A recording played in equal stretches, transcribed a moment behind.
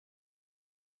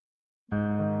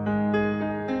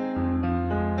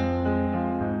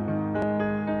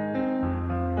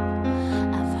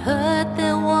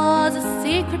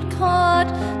secret chord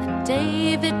that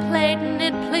David played and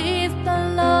it pleased the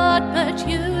Lord. But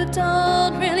you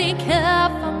don't really care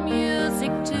for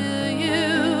music, do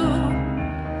you?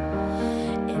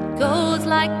 It goes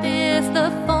like this: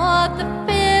 the fourth, the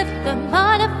fifth, the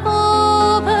minor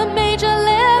fall, the major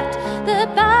lift, the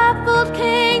baffled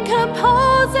king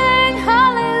composing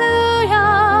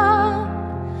hallelujah,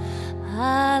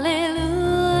 hallelujah,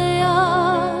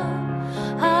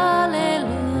 hallelujah,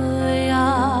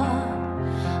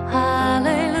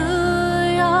 hallelujah,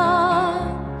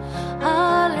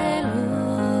 hallelujah.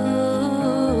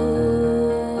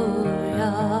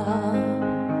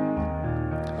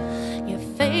 Your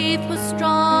faith was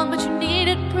strong, but you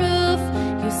needed proof.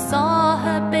 You saw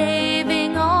her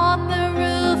bathing on the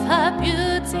roof, her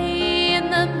beauty in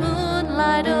the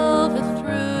moonlight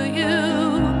overthrew you.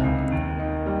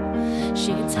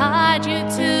 She tied you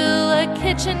to a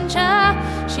kitchen chair,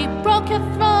 she broke your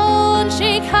throne,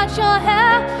 she cut your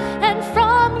hair, and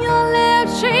from your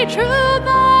lips she drew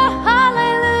the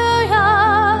hallelujah,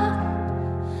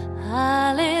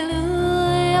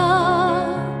 hallelujah,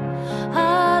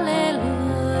 hallelujah,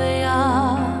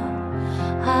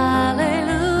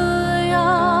 hallelujah,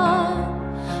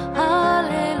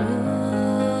 hallelujah.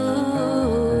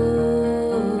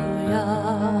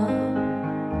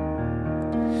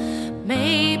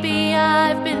 Maybe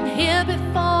I've been here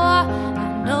before,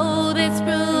 I know this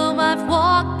room, I've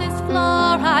walked this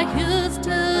floor. I used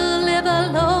to live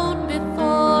alone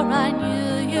before I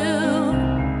knew you.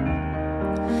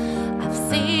 I've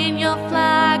seen your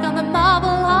flag on the Marble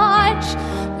Arch.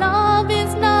 Love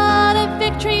is not a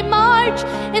victory march,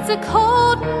 it's a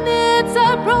cold and it's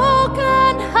a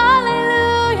broken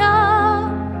hallelujah,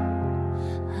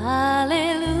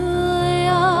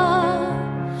 hallelujah,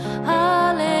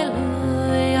 hallelujah,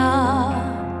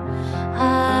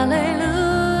 hallelujah,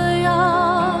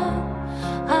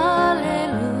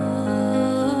 hallelujah.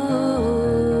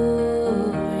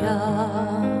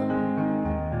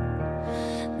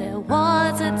 There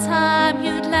was a time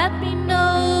you'd let me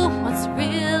know what's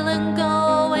real and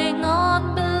going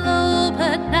on below,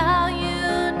 but now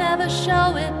you never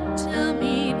show it to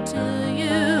me, do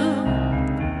you?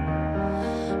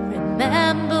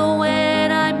 Remember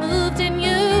when I moved in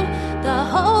you, the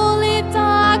holy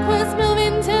dark was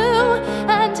moving too,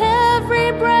 and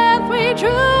every breath we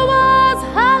drew was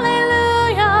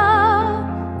hallelujah,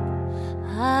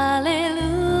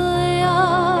 hallelujah,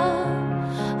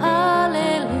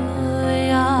 hallelujah,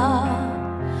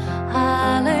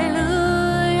 hallelujah,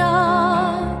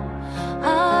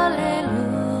 hallelujah.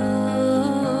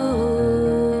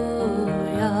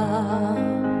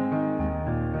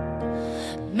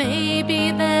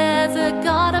 Maybe there's a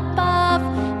God above,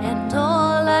 and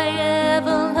all I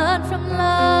ever learned from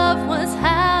love was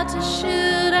how to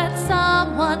shoot at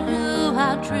someone who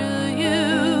outdrew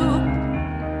you.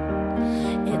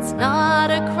 It's not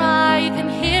a cry you can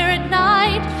hear at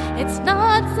night, it's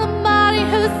not somebody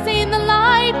who's seen the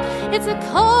light, it's a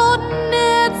cold and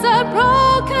it's a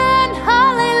broken